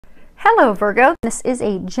Hello Virgo, this is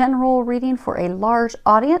a general reading for a large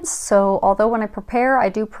audience, so although when I prepare I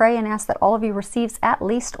do pray and ask that all of you receives at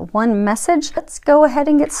least one message. Let's go ahead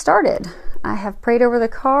and get started. I have prayed over the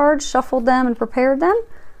cards, shuffled them, and prepared them.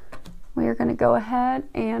 We are going to go ahead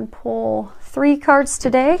and pull 3 cards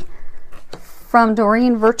today from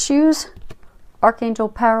Doreen Virtue's Archangel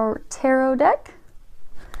Power Tarot deck,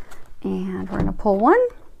 and we're going to pull 1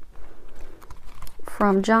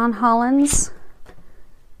 from John Holland's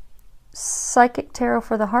Psychic Tarot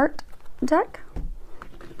for the Heart deck,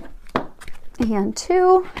 and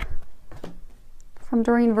 2 from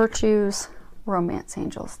Doreen Virtue's Romance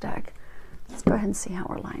Angels deck. Let's go ahead and see how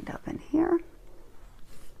we're lined up in here.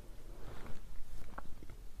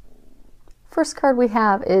 First card we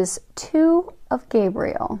have is 2 of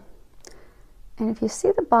Gabriel. And if you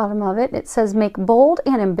see the bottom of it, it says, make bold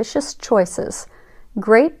and ambitious choices.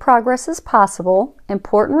 Great progress is possible.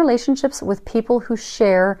 Important relationships with people who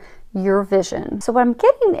share your vision. So what I'm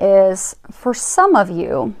getting is, for some of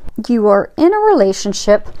you, you are in a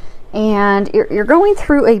relationship and you're going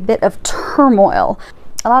through a bit of turmoil.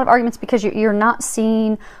 A lot of arguments because you're not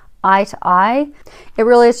seeing eye to eye. It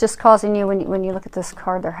really is just causing you, when you look at this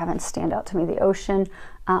card, they're having stand out to me, the ocean.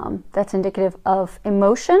 That's indicative of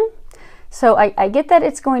emotion. So I get that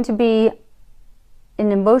it's going to be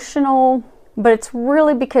an emotional, but it's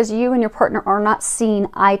really because you and your partner are not seeing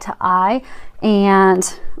eye to eye,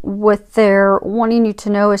 and what they're wanting you to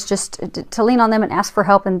know is just to lean on them and ask for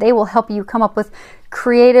help, and they will help you come up with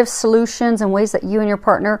creative solutions and ways that you and your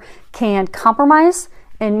partner can compromise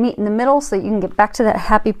and meet in the middle so that you can get back to that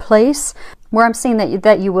happy place where I'm seeing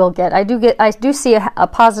that you will get. I do see a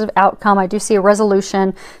positive outcome. I do see a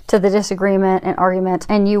resolution to the disagreement and argument,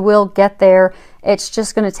 and you will get there. It's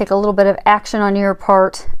just going to take a little bit of action on your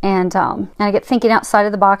part, and I get thinking outside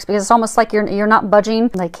of the box, because it's almost like you're not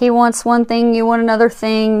budging. Like, he wants one thing, you want another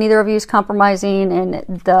thing, neither of you is compromising, and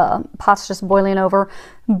the pot's just boiling over.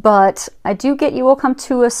 But I do get you will come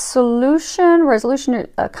to a solution, resolution,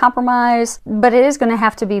 a compromise, but it is going to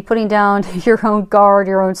have to be putting down your own guard,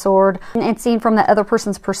 your own sword, and seeing from that other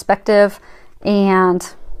person's perspective,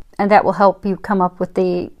 and that will help you come up with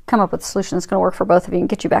the solution that's going to work for both of you and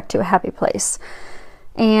get you back to a happy place.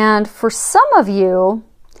 And for some of you,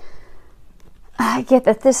 I get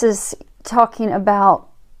that this is talking about,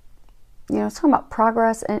 it's talking about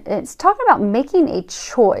progress, and it's talking about making a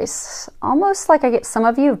choice. Almost like I get some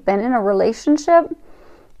of you have been in a relationship,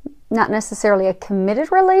 not necessarily a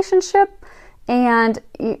committed relationship, and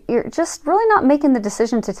you're just really not making the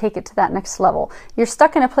decision to take it to that next level. You're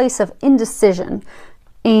stuck in a place of indecision.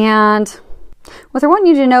 And what I want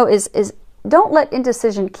you to know is don't let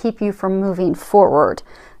indecision keep you from moving forward.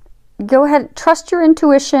 Go ahead, trust your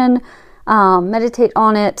intuition, meditate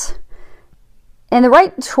on it. And the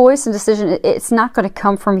right choice and decision, it's not going to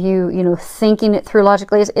come from you, thinking it through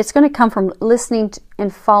logically. It's going to come from listening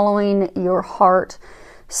and following your heart.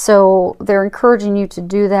 So they're encouraging you to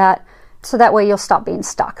do that, so that way you'll stop being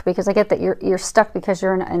stuck. Because I get that you're stuck because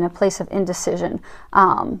you're in a place of indecision.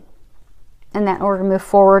 And that in order to move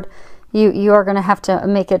forward, you are going to have to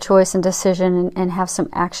make a choice and decision and have some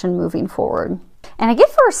action moving forward. And I get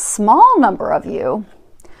for a small number of you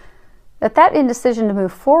that indecision to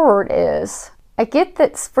move forward is, I get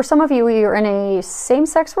that for some of you, you're in a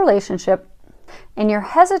same-sex relationship and you're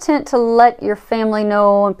hesitant to let your family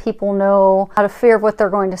know and people know, out of fear of what they're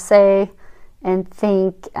going to say and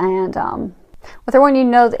think. And what I want you to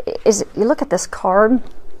know is, you look at this card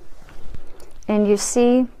and you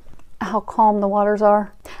see how calm the waters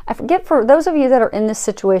are. I forget, for those of you that are in this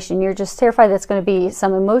situation, you're just terrified that's going to be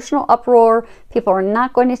some emotional uproar. People are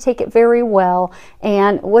not going to take it very well.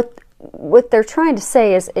 And what they're trying to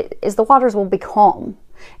say is the waters will be calm.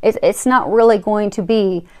 It's not really going to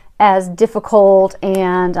be as difficult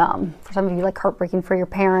and for some of you, like heartbreaking for your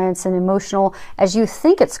parents and emotional as you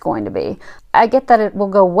think it's going to be. I get that it will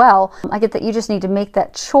go well. I get that you just need to make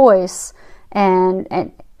that choice and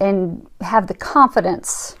have the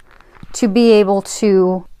confidence to be able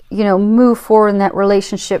to, move forward in that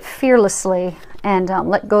relationship fearlessly, and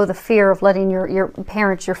let go of the fear of letting your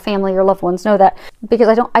parents, your family, your loved ones know that.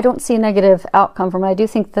 Because I don't see a negative outcome from it. I do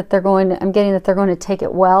think that I'm getting that they're going to take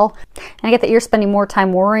it well. And I get that you're spending more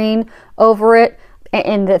time worrying over it,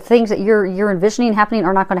 and the things that you're envisioning happening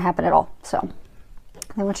are not going to happen at all. So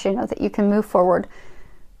I want you to know that you can move forward.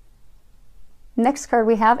 Next card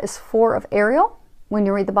we have is 4 of Ariel. When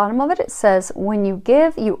you read the bottom of it, it says, when you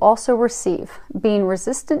give, you also receive. Being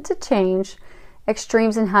resistant to change,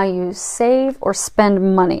 extremes in how you save or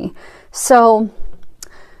spend money. So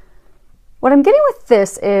what I'm getting with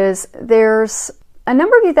this is, there's a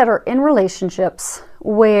number of you that are in relationships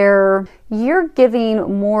where you're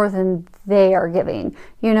giving more than they are giving.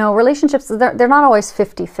 You know, relationships, they're not always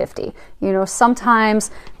 50-50. You know, sometimes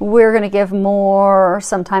we're going to give more,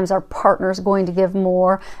 sometimes our partner's going to give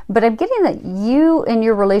more, but I'm getting that you in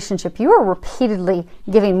your relationship, you are repeatedly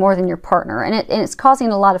giving more than your partner, and it's causing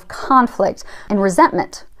a lot of conflict and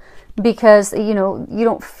resentment because, you know, you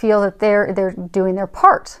don't feel that they're doing their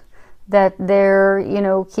part, that they're, you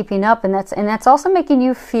know, keeping up, and that's also making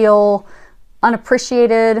you feel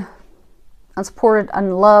unappreciated, unsupported,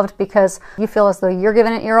 unloved, because you feel as though you're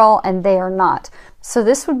giving it your all and they are not. So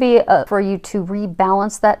this would be for you to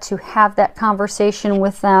rebalance that, to have that conversation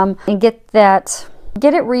with them and get it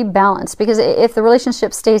rebalanced, because if the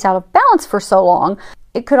relationship stays out of balance for so long,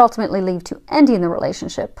 it could ultimately lead to ending the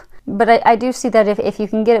relationship. But I do see that if you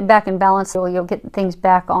can get it back in balance, you'll get things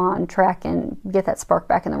back on track and get that spark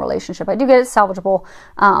back in the relationship. I do get it salvageable.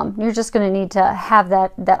 You're just going to need to have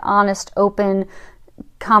that honest, open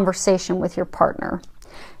conversation with your partner.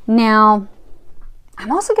 Now,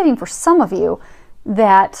 I'm also getting for some of you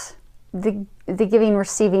that the giving,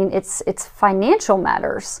 receiving, it's financial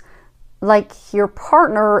matters. Like your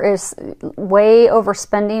partner is way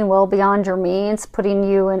overspending, well beyond your means, putting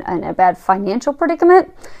you in a bad financial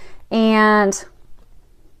predicament. And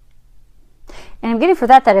I'm getting for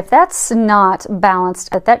that if that's not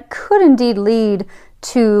balanced, that could indeed lead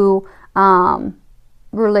to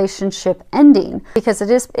relationship ending, because it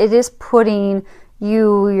is putting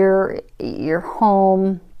your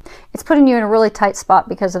home, it's putting you in a really tight spot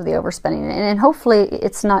because of the overspending. And hopefully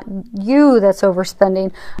it's not you that's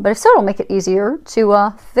overspending, but if so, it'll make it easier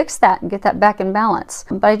to fix that and get that back in balance.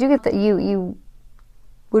 But I do get that you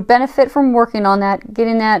would benefit from working on that,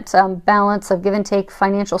 getting that balance of give and take,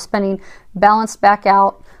 financial spending balanced back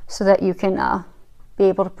out, so that you can be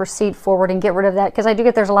able to proceed forward and get rid of that. Because I do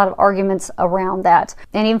get there's a lot of arguments around that.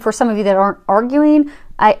 And even for some of you that aren't arguing,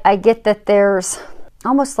 I get that there's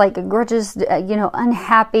almost like grudges, you know,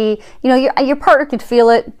 unhappy. You know, your partner can feel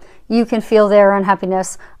it. You can feel their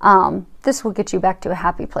unhappiness. This will get you back to a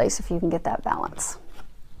happy place if you can get that balance.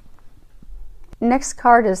 Next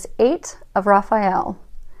card is 8 of Raphael.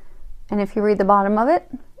 And if you read the bottom of it,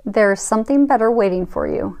 there is something better waiting for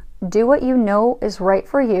you. Do what you know is right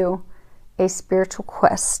for you, a spiritual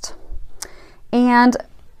quest. And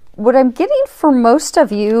what I'm getting for most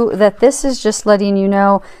of you, that this is just letting you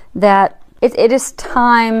know that it is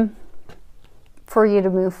time for you to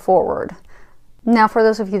move forward. Now, for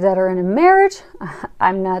those of you that are in a marriage,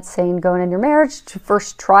 I'm not saying going in your marriage to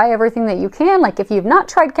first try everything that you can. Like if you've not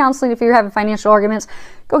tried counseling, if you're having financial arguments,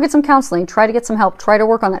 go get some counseling, try to get some help, try to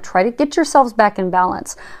work on that, try to get yourselves back in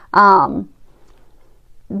balance.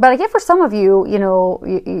 But I get for some of you, you know,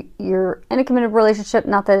 you're in a committed relationship,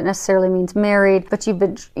 not that it necessarily means married, but you've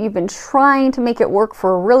been trying to make it work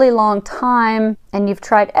for a really long time, and you've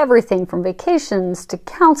tried everything from vacations to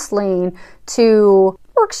counseling to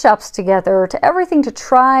workshops together to everything to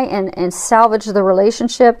try and salvage the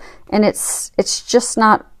relationship, and it's just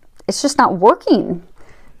not working.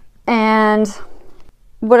 And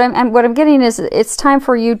what I'm getting is it's time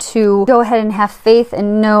for you to go ahead and have faith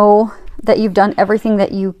and know that you've done everything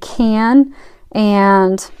that you can,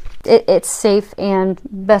 and it's safe and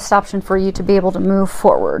best option for you to be able to move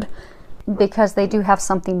forward, because they do have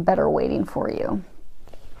something better waiting for you.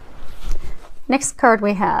 Next card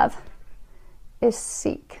we have is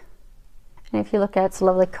Seek. And if you look at it, it's a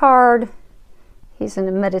lovely card. He's in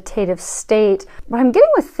a meditative state. What I'm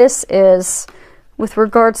getting with this is, with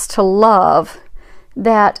regards to love,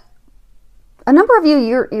 that a number of you,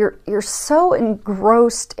 you're so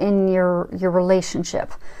engrossed in your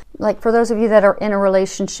relationship. Like for those of you that are in a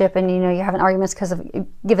relationship and you know you're having arguments because of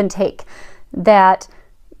give and take, that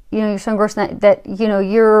you know you're so engrossed in that you know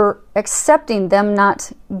you're accepting them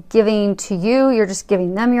not giving to you, you're just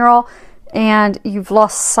giving them your all, and you've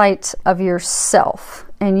lost sight of yourself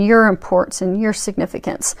and your importance and your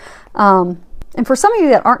significance. And for some of you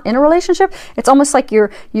that aren't in a relationship, it's almost like you're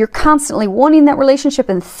constantly wanting that relationship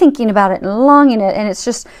and thinking about it and longing it, and it's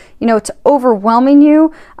just, you know, it's overwhelming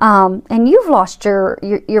you, and you've lost your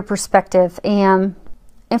perspective. And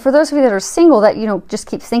for those of you that are single, that, you know, just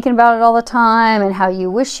keep thinking about it all the time and how you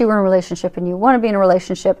wish you were in a relationship and you want to be in a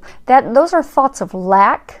relationship, those are thoughts of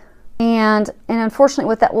lack. And unfortunately,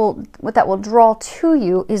 what that will draw to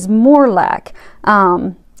you is more lack.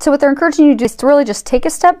 So what they're encouraging you to do is to really just take a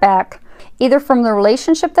step back, either from the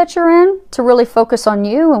relationship that you're in, to really focus on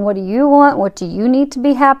you and what do you want, what do you need to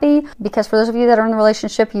be happy, because for those of you that are in a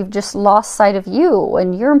relationship, you've just lost sight of you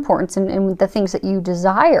and your importance and the things that you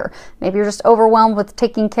desire. Maybe you're just overwhelmed with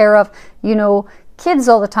taking care of, you know, kids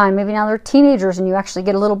all the time. Maybe now they're teenagers and you actually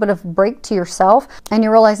get a little bit of break to yourself and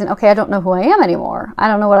you're realizing, okay, I don't know who I am anymore. I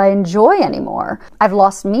don't know what I enjoy anymore. I've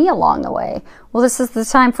lost me along the way. Well, this is the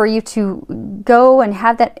time for you to go and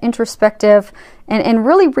have that introspective and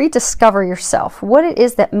really rediscover yourself. What it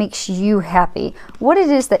is that makes you happy. What it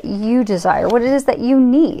is that you desire. What it is that you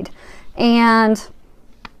need. And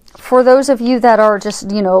for those of you that are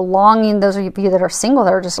just, longing, those of you that are single,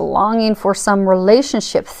 that are just longing for some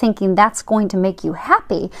relationship, thinking that's going to make you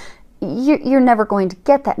happy, you're never going to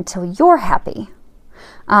get that until you're happy.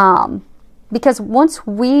 Because once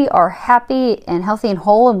we are happy and healthy and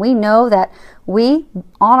whole, and we know that we,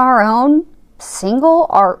 on our own, single,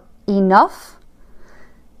 are enough,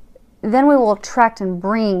 then we will attract and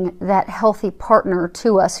bring that healthy partner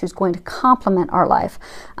to us who's going to complement our life.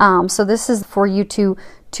 So this is for you to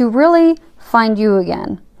really find you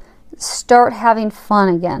again. Start having fun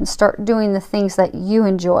again. Start doing the things that you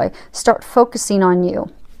enjoy. Start focusing on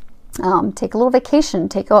you. Take a little vacation.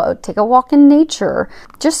 Take a walk in nature.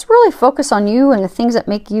 Just really focus on you and the things that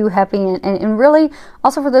make you happy. And really,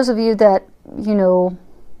 also for those of you that,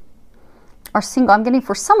 are single, I'm getting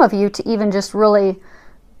for some of you to even just really...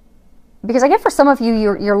 Because I get for some of you,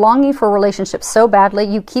 you're longing for relationships so badly,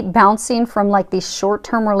 you keep bouncing from like these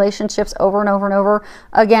short-term relationships over and over and over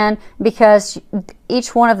again, because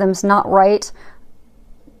each one of them is not right,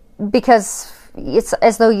 because it's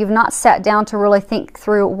as though you've not sat down to really think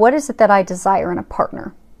through, what is it that I desire in a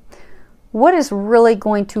partner? What is really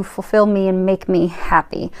going to fulfill me and make me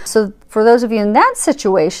happy? So for those of you in that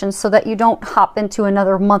situation, so that you don't hop into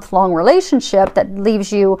another month-long relationship that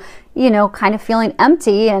leaves you, kind of feeling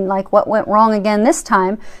empty and like what went wrong again this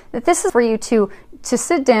time, that this is for you to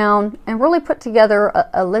sit down and really put together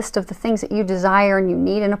a list of the things that you desire and you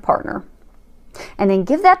need in a partner. And then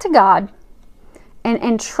give that to God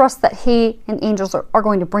and trust that He and angels are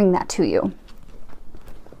going to bring that to you.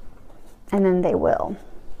 And then they will.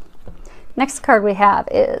 Next card we have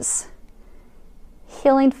is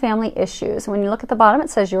healing family issues. When you look at the bottom, it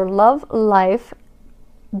says your love life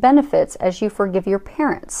benefits as you forgive your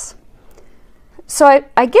parents. So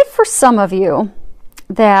I get for some of you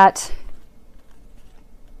that,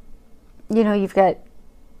 you've got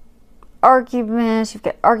arguments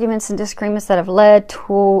and disagreements that have led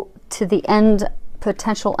to the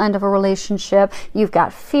potential end of a relationship. You've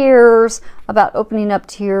got fears about opening up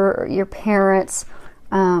to your parents.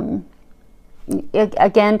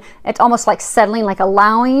 Again, it's almost like settling, like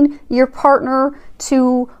allowing your partner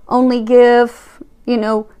to only give,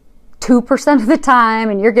 2% of the time,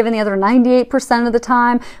 and you're giving the other 98% of the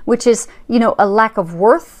time, which is, a lack of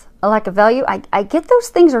worth, a lack of value. I get those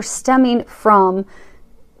things are stemming from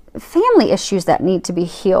family issues that need to be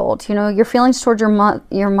healed. Your feelings towards your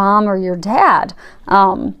mom or your dad.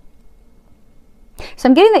 So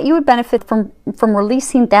I'm getting that you would benefit from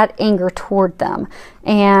releasing that anger toward them,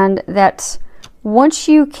 and that once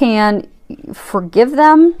you can forgive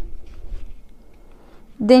them,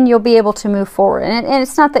 then you'll be able to move forward. And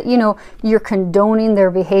it's not that, you're condoning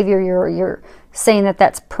their behavior, you're saying that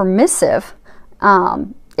that's permissive.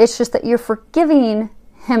 It's just that you're forgiving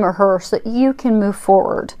him or her so that you can move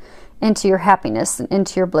forward into your happiness and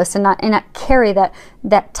into your bliss, and not carry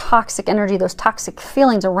that toxic energy, those toxic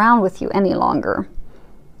feelings around with you any longer.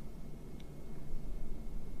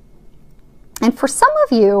 And for some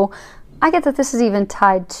of you, I get that this is even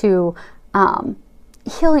tied to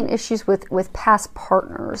healing issues with past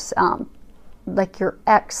partners, like your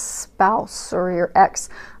ex-spouse or your ex,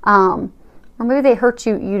 or maybe they hurt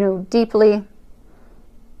you, deeply,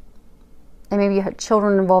 and maybe you had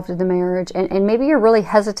children involved in the marriage, and maybe you're really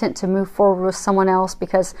hesitant to move forward with someone else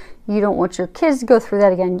because you don't want your kids to go through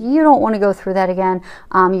that again. You don't want to go through that again.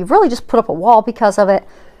 You've really just put up a wall because of it.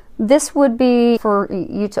 This would be for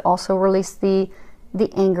you to also release the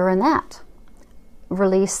anger in that.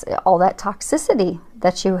 Release all that toxicity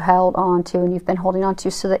that you held on to and you've been holding on to,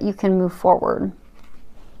 so that you can move forward.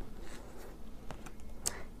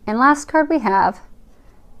 And last card we have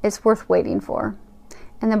is worth waiting for.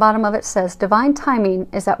 And the bottom of it says, divine timing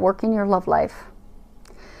is at work in your love life.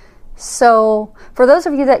 So for those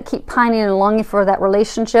of you that keep pining and longing for that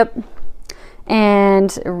relationship,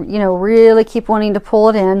 and really keep wanting to pull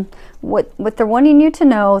it in, what they're wanting you to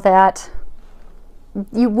know that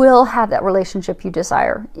you will have that relationship you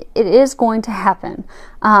desire. It is going to happen,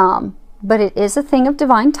 but it is a thing of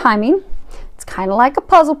divine timing. It's kind of like a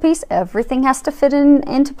puzzle piece. Everything has to fit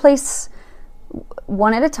into place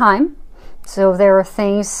one at a time. So there are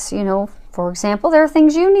things, for example, there are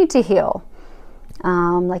things you need to heal.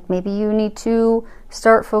 Like maybe you need to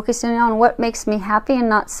start focusing on what makes me happy, and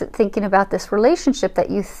not thinking about this relationship that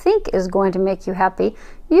you think is going to make you happy.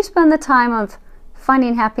 You spend the time of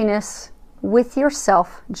finding happiness with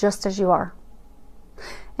yourself just as you are.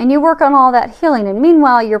 And you work on all that healing. And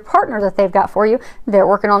meanwhile, your partner that they've got for you, they're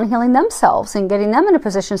working on healing themselves and getting them in a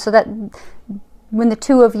position so that when the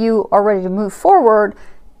two of you are ready to move forward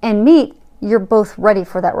and meet, you're both ready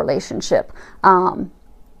for that relationship.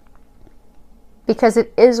 Because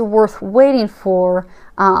it is worth waiting for.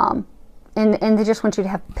 And they just want you to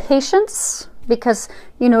have patience, because,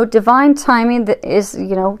 you know, divine timing that is,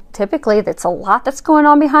 you know, typically that's a lot that's going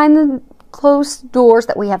on behind the closed doors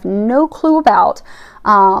that we have no clue about.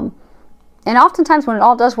 And oftentimes when it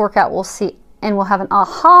all does work out, we'll see and we'll have an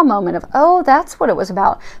aha moment of, oh, that's what it was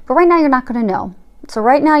about. But right now you're not going to know. So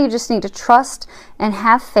right now you just need to trust and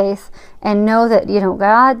have faith and know that, you know,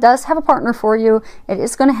 God does have a partner for you. It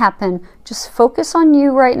is going to happen. Just focus on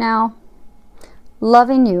you right now.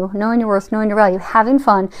 Loving you, knowing your worth, knowing your value, having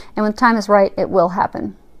fun, and when the time is right, it will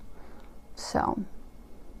happen. So,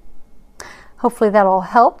 hopefully that all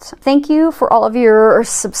helped. Thank you for all of your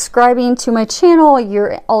subscribing to my channel,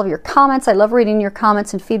 all of your comments. I love reading your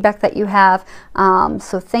comments and feedback that you have.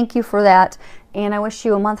 So thank you for that. And I wish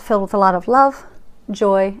you a month filled with a lot of love,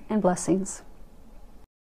 joy, and blessings.